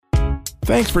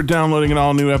Thanks for downloading an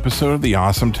all-new episode of the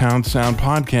Awesome Town Sound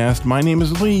Podcast. My name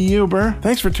is Lee Huber.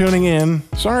 Thanks for tuning in.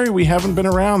 Sorry we haven't been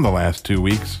around the last 2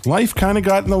 weeks. Life kind of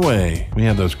got in the way. We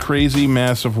had those crazy,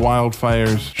 massive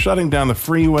wildfires shutting down the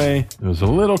freeway. It was a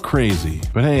little crazy.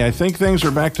 But hey, I think things are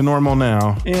back to normal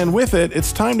now. And with it,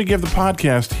 it's time to give the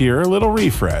podcast here a little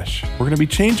refresh. We're going to be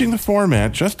changing the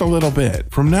format just a little bit.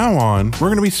 From now on, we're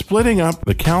going to be splitting up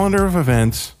the calendar of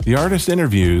events, the artist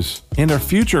interviews, and our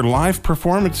future live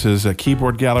performances at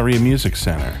Keyboard Galleria Music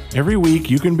Center. Every week,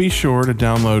 you can be sure to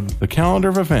download the calendar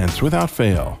of events without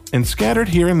fail. And scattered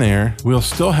here and there, we'll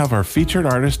still have our featured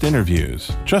artist interviews,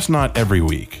 just not every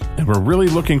week. And we're really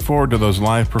looking forward to those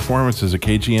live performances at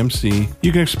KGMC.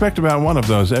 You can expect about one of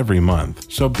those every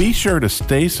month. So be sure to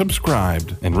stay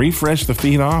subscribed and refresh the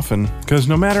feed often, because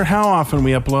no matter how often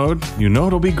we upload, you know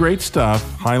it'll be great stuff,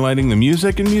 highlighting the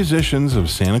music and musicians of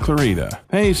Santa Clarita.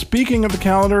 Hey, speaking of the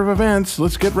calendar of events,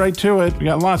 let's get right to it. We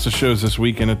got lots of shows this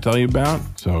weekend to tell you about,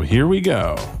 so here we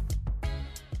go.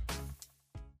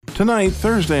 Tonight,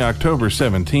 Thursday, October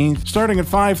 17th, starting at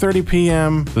 5:30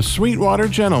 p.m., the Sweetwater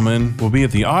Gentlemen will be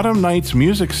at the Autumn Nights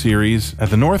Music Series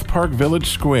at the North Park Village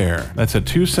Square. That's at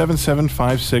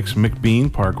 27756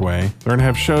 McBean Parkway. They're going to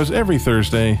have shows every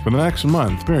Thursday for the next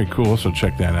month. Very cool, so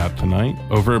check that out tonight.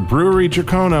 Over at Brewery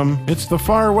Draconum, it's the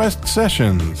Far West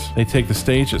Sessions. They take the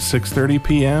stage at 6:30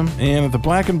 p.m., and at the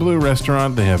Black and Blue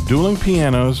Restaurant, they have dueling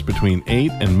pianos between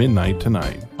 8 and midnight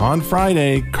tonight. On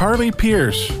Friday, Carly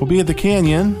Pierce will be at the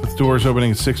Canyon, with doors opening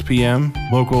at 6 p.m.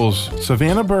 Locals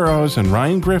Savannah Burrows and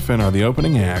Ryan Griffin are the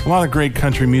opening act. A lot of great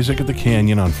country music at the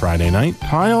Canyon on Friday night.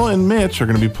 Kyle and Mitch are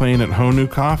going to be playing at Honu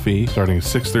Coffee starting at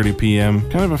 6:30 p.m.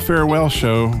 Kind of a farewell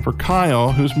show for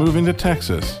Kyle, who's moving to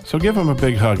Texas. So give him a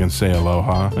big hug and say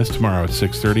aloha. That's tomorrow at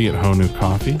 6:30 at Honu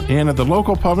Coffee. And at the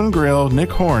local pub and grill, Nick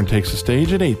Horn takes the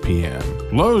stage at 8 p.m.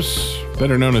 Los,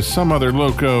 better known as Some Other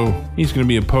Loco, he's going to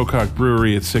be at Pocock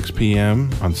Brewery at 6 p.m.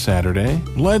 on Saturday.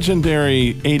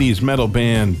 Legendary 80s metal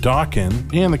band Dawkin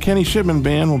and the Kenny Shipman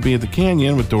Band will be at the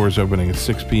Canyon with doors opening at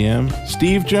 6 p.m.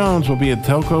 Steve Jones will be at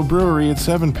Telco Brewery at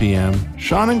 7 p.m.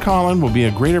 Sean and Colin will be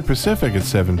at Greater Pacific at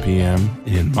 7 p.m.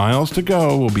 And Miles to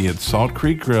Go will be at Salt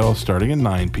Creek Grill starting at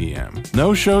 9 p.m.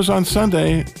 No shows on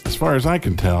Sunday, as far as I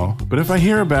can tell, but if I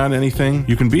hear about anything,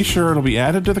 you can be sure it'll be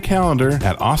added to the calendar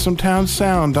at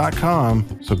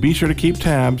awesometownsound.com, so be sure to keep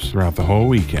tabs throughout the whole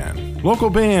weekend. Local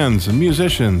bands and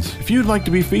musicians, if you'd like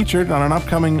to be featured on an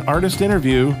upcoming artist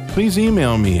interview, please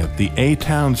email me at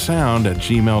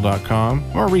theatownsound@gmail.com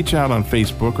or reach out on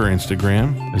Facebook or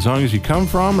Instagram. As long as you come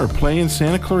from or play in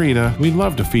Santa Clarita, we'd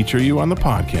love to feature you on the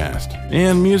podcast.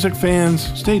 And music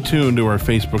fans, stay tuned to our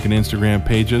Facebook and Instagram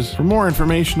pages for more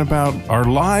information about our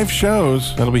live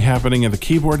shows that'll be happening at the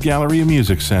Keyboard Galleria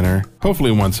Music Center,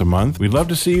 hopefully once a month. We'd love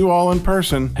to see you all in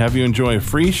person, have you enjoy a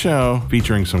free show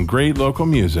featuring some great local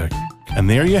music. And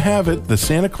there you have it, the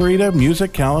Santa Clarita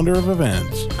Music Calendar of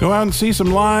Events. Go out and see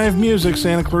some live music,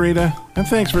 Santa Clarita. And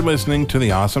thanks for listening to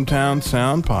the Awesome Town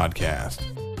Sound Podcast.